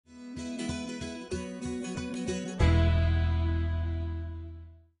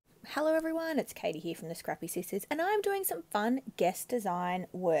Hello everyone, it's Katie here from the Scrappy Sisters, and I'm doing some fun guest design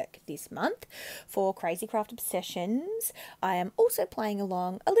work this month for Crazy Craft Obsessions. I am also playing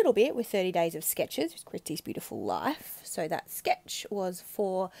along a little bit with 30 Days of Sketches with Christy's Beautiful Life. So that sketch was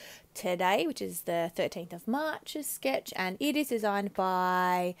for today, which is the 13th of March's sketch, and it is designed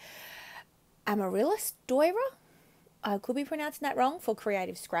by Amarilys Doria. I could be pronouncing that wrong, for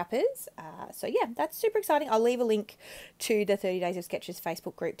Creative Scrappers. So yeah, that's super exciting. I'll leave a link to the 30 Days of Sketches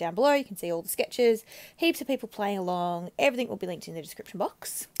Facebook group down below. You can see all the sketches, heaps of people playing along. Everything will be linked in the description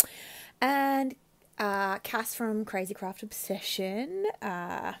box. And Cass from Crazy Craft Obsession,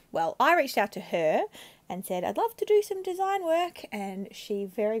 well, I reached out to her and said, I'd love to do some design work. And she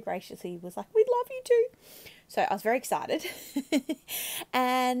very graciously was like, we'd love you to. So I was very excited.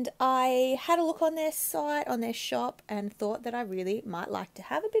 And I had a look on their site, on their shop, and thought that I really might like to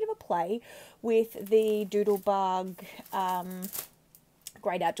have a bit of a play with the Doodlebug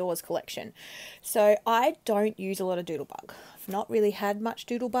Great Outdoors collection. So I don't use a lot of Doodlebug. I've not really had much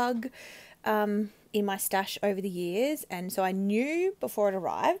Doodlebug in my stash over the years. And so I knew before it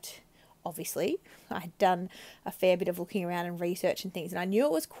arrived, obviously, I had done a fair bit of looking around and research and things. And I knew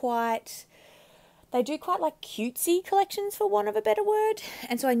it was quite... They do quite like cutesy collections, for want of a better word.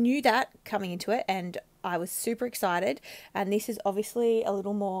 And so I knew that coming into it, and I was super excited. And this is obviously a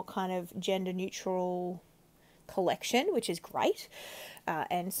little more kind of gender neutral collection, which is great.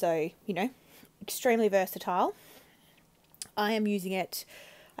 And so, you know, extremely versatile. I am using it,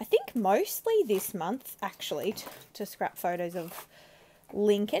 I think, mostly this month, actually, to scrap photos of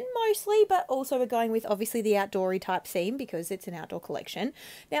Lincoln mostly, but also we're going with obviously the outdoory type theme because it's an outdoor collection.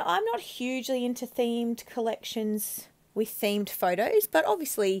 Now, I'm not hugely into themed collections with themed photos, but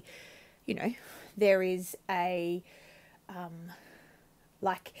obviously, you know, there is a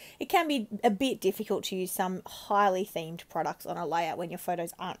like, it can be a bit difficult to use some highly themed products on a layout when your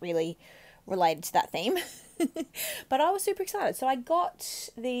photos aren't really related to that theme. But I was super excited. So I got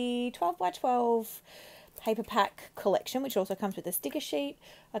the 12 by 12 paper pack collection, which also comes with a sticker sheet.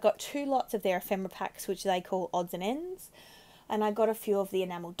 I got 2 lots of their ephemera packs, which they call odds and ends, and I got a few of the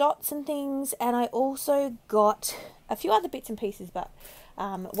enamel dots and things, and I also got a few other bits and pieces. But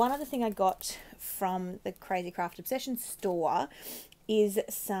one other thing I got from the Crazy Craft Obsession store is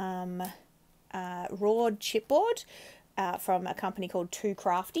some raw chipboard from a company called Too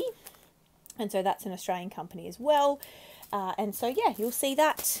Crafty, and so that's an Australian company as well. And so, yeah, you'll see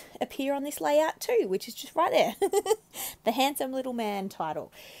that appear on this layout too, which is just right there. The Handsome Little Man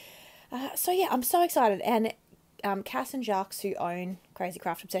title. So, yeah, I'm so excited. And Cass and Jacques, who own Crazy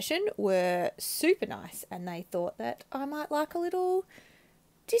Craft Obsession, were super nice. And they thought that I might like a little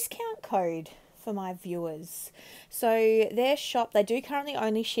discount code for my viewers. So their shop, they do currently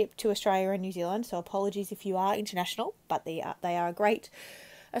only ship to Australia and New Zealand. So apologies if you are international, but they are a great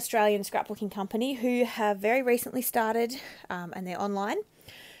Australian scrapbooking company who have very recently started, and they're online,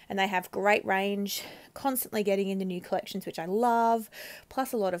 and they have great range, constantly getting into new collections, which I love,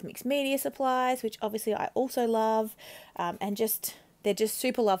 plus a lot of mixed media supplies, which obviously I also love, and they're just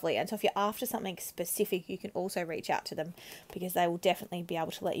super lovely. And so if you're after something specific, you can also reach out to them because they will definitely be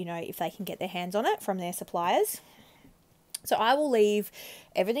able to let you know if they can get their hands on it from their suppliers. So I will leave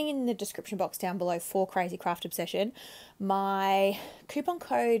everything in the description box down below for Crazy Craft Obsession. My coupon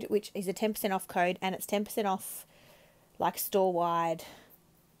code, which is a 10% off code, and it's 10% off like store-wide,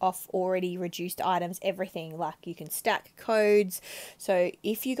 off already reduced items, everything. Like, you can stack codes. So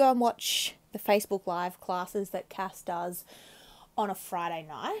if you go and watch the Facebook Live classes that Cass does on a Saturday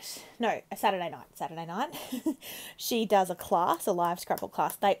night, she does a class, a live scrapbook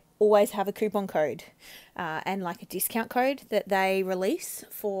class. They always have a coupon code and like a discount code that they release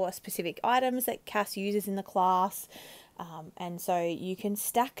for specific items that Cass uses in the class. And so you can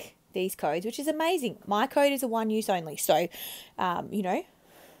stack these codes, which is amazing. My code is a one use only. So, you know,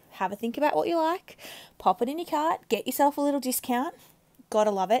 have a think about what you like, pop it in your cart, get yourself a little discount.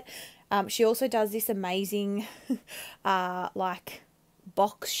 Gotta love it. She also does this amazing like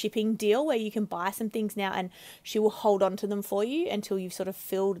box shipping deal where you can buy some things now and she will hold on to them for you until you've sort of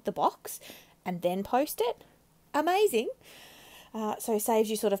filled the box and then post it. Amazing. So it saves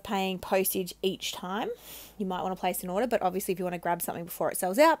you sort of paying postage each time. You might want to place an order, but obviously if you want to grab something before it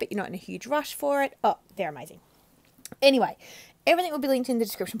sells out, but you're not in a huge rush for it, oh, they're amazing. Anyway, everything will be linked in the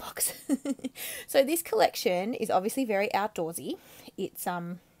description box. So this collection is obviously very outdoorsy.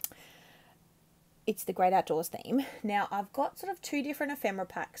 It's the Great Outdoors theme. Now, I've got sort of 2 different ephemera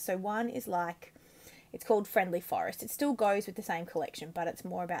packs. So one is like, it's called Friendly Forest. It still goes with the same collection, but it's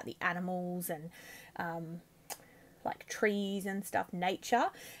more about the animals and like trees and stuff, nature.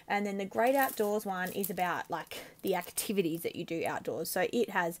 And then the Great Outdoors one is about like the activities that you do outdoors. So it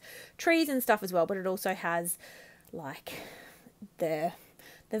has trees and stuff as well, but it also has like the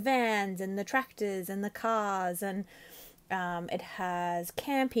vans and the tractors and the cars, and it has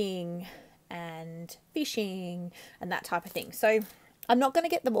camping and fishing and that type of thing. So I'm not going to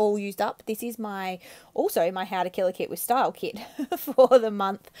get them all used up. This is my How to Kill a Kit with Style kit for the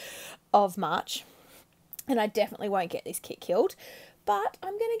month of March. And I definitely won't get this kit killed, but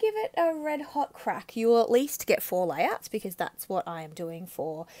I'm going to give it a red hot crack. You will at least get 4 layouts, because that's what I am doing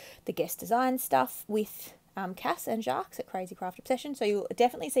for the guest design stuff with Cass and Jacques at Crazy Craft Obsession. So you'll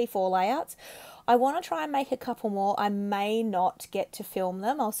definitely see 4 layouts. I want to try and make a couple more. I may not get to film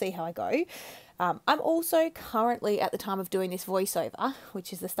them. I'll see how I go. I'm also currently, at the time of doing this voiceover,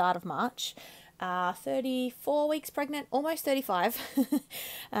 which is the start of March, 34 weeks pregnant, almost 35.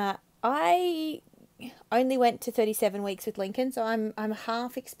 I only went to 37 weeks with Lincoln, so I'm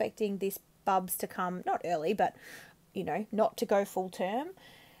half expecting this bubs to come, not early, but, you know, not to go full term.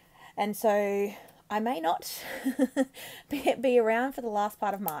 And so I may not be around for the last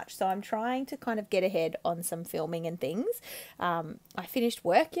part of March. So I'm trying to kind of get ahead on some filming and things. I finished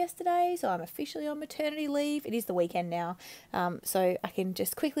work yesterday, so I'm officially on maternity leave. It is the weekend now. So I can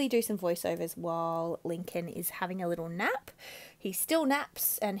just quickly do some voiceovers while Lincoln is having a little nap. He still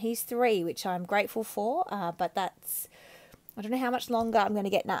naps, and he's 3, which I'm grateful for. But I don't know how much longer I'm going to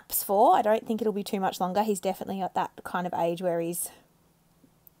get naps for. I don't think it'll be too much longer. He's definitely at that kind of age where he's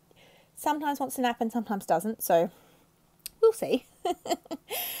sometimes wants to nap and sometimes doesn't, so we'll see.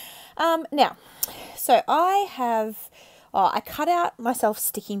 Now, so I cut out myself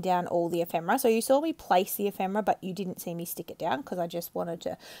sticking down all the ephemera. So you saw me place the ephemera, but you didn't see me stick it down, because I just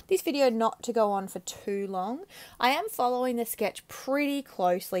wanted this video not to go on for too long. I am following the sketch pretty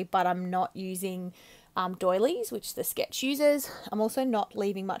closely, but I'm not using doilies, which the sketch uses. I'm also not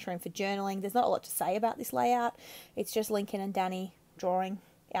leaving much room for journaling. There's not a lot to say about this layout. It's just Lincoln and Danny drawing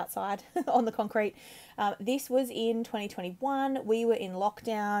outside on the concrete. This was in 2021. We were in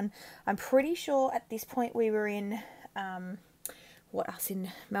lockdown. I'm pretty sure at this point we were in what us in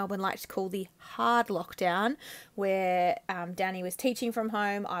Melbourne like to call the hard lockdown, where Danny was teaching from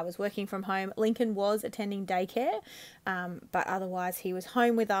home, I was working from home, Lincoln was attending daycare, but otherwise he was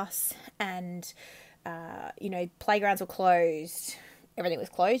home with us, and you know, playgrounds were closed. Everything was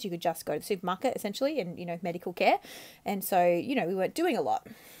closed. You could just go to the supermarket, essentially, and, you know, medical care. And so, you know, we weren't doing a lot.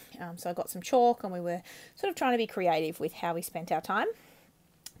 So I got some chalk, and we were sort of trying to be creative with how we spent our time,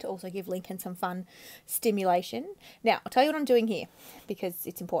 to also give Lincoln some fun stimulation. Now, I'll tell you what I'm doing here, because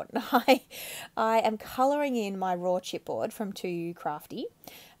it's important. I am colouring in my raw chipboard from Too Crafty.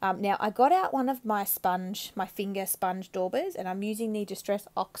 Now, I got out one of my finger sponge daubers, and I'm using the Distress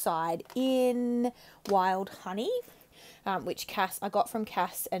Oxide in Wild Honey, which I got from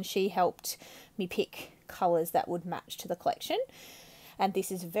Cass, and she helped me pick colours that would match to the collection. And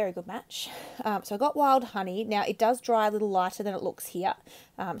this is a very good match. So I got Wild Honey. Now, it does dry a little lighter than it looks here.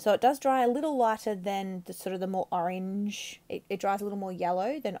 So it does dry a little lighter than the more orange. It dries a little more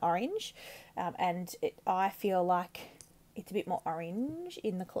yellow than orange. And I feel like it's a bit more orange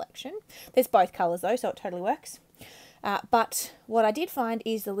in the collection. There's both colours though, so it totally works. But what I did find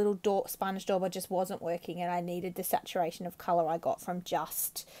is the little sponge dauber just wasn't working, and I needed the saturation of colour I got from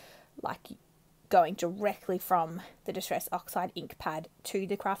just like going directly from the Distress Oxide ink pad to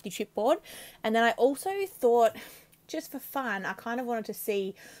the Crafty chipboard. And then I also thought, just for fun, I kind of wanted to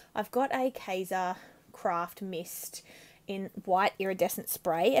see, I've got a Kaiser Craft Mist in white iridescent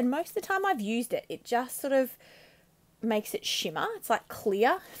spray, and most of the time I've used it, it just sort of makes it shimmer. It's like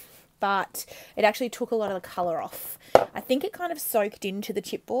clear, but it actually took a lot of the colour off. I think it kind of soaked into the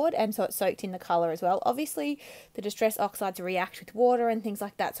chipboard, and so it soaked in the colour as well. Obviously, the Distress Oxides react with water and things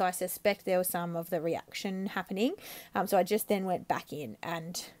like that, so I suspect there was some of the reaction happening. So I just then went back in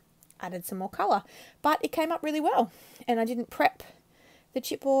and added some more colour. But it came up really well, and I didn't prep the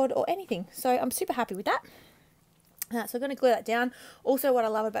chipboard or anything, so I'm super happy with that. So I'm going to glue that down. Also, what I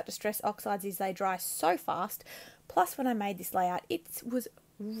love about Distress Oxides is they dry so fast. Plus, when I made this layout, it was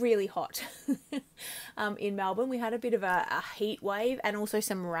really hot in Melbourne. We had a bit of a heat wave and also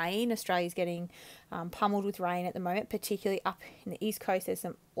some rain. Australia's getting pummeled with rain at the moment, particularly up in the east coast. There's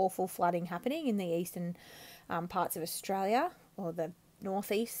some awful flooding happening in the eastern parts of Australia, or the north,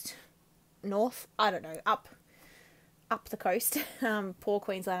 I don't know, up the coast. Poor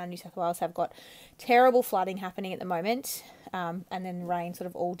Queensland and New South Wales have got terrible flooding happening at the moment, and then rain sort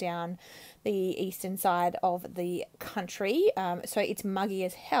of all down the eastern side of the country. So it's muggy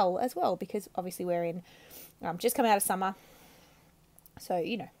as hell as well, because obviously we're in just coming out of summer, so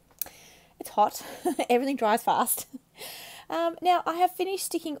you know. It's hot. Everything dries fast. Now, I have finished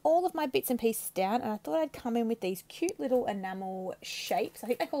sticking all of my bits and pieces down, and I thought I'd come in with these cute little enamel shapes. I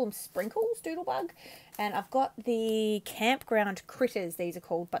think they call them sprinkles, Doodlebug. And I've got the campground critters, these are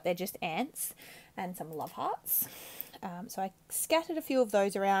called, but they're just ants, and some love hearts. So I scattered a few of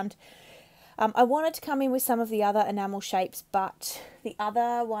those around. I wanted to come in with some of the other enamel shapes, but the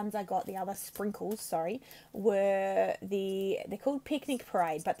other ones I got, the other sprinkles, sorry, they're called Picnic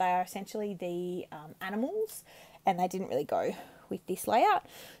Parade, but they are essentially the animals, and they didn't really go with this layout.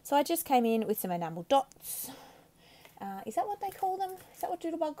 So I just came in with some enamel dots. Is that what they call them? Is that what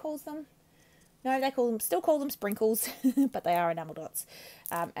Doodlebug calls them? No, they still call them sprinkles, but they are enamel dots.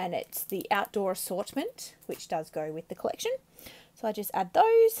 And it's the outdoor assortment, which does go with the collection. So I just add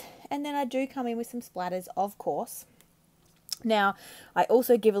those, and then I do come in with some splatters, of course. Now, I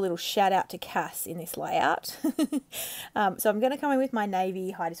also give a little shout out to Cass in this layout. So I'm going to come in with my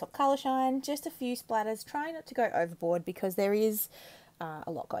navy Heidi Swapp Colour Shine, just a few splatters, trying not to go overboard because there is a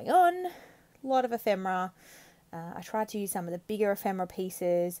lot going on, a lot of ephemera. I tried to use some of the bigger ephemera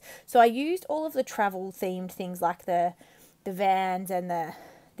pieces. So I used all of the travel themed things like the vans and the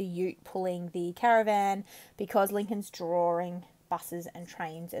ute pulling the caravan, because Lincoln's drawing buses and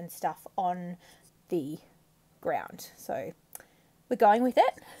trains and stuff on the ground. So we're going with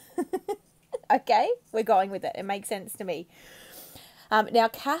it. Okay, we're going with it. It makes sense to me. Now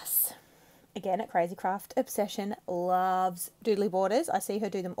Cass, again at Crazy Craft Obsession, loves doodly borders. I see her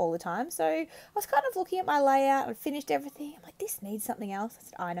do them all the time. So I was kind of looking at my layout and finished everything. I'm like, this needs something else. I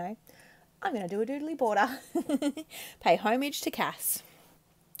said, I know. I'm going to do a doodly border. Pay homage to Cass.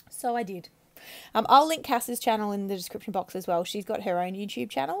 So I did. I'll link Cass's channel in the description box as well. She's got her own YouTube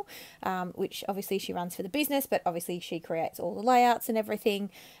channel, which obviously she runs for the business, but obviously she creates all the layouts and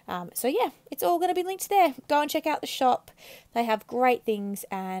everything. So yeah, it's all going to be linked there. Go and check out the shop. They have great things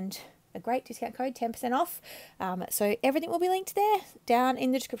and a great discount code, 10% off. So everything will be linked there down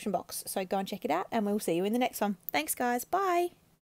in the description box. So go and check it out, and we'll see you in the next one. Thanks, guys. Bye.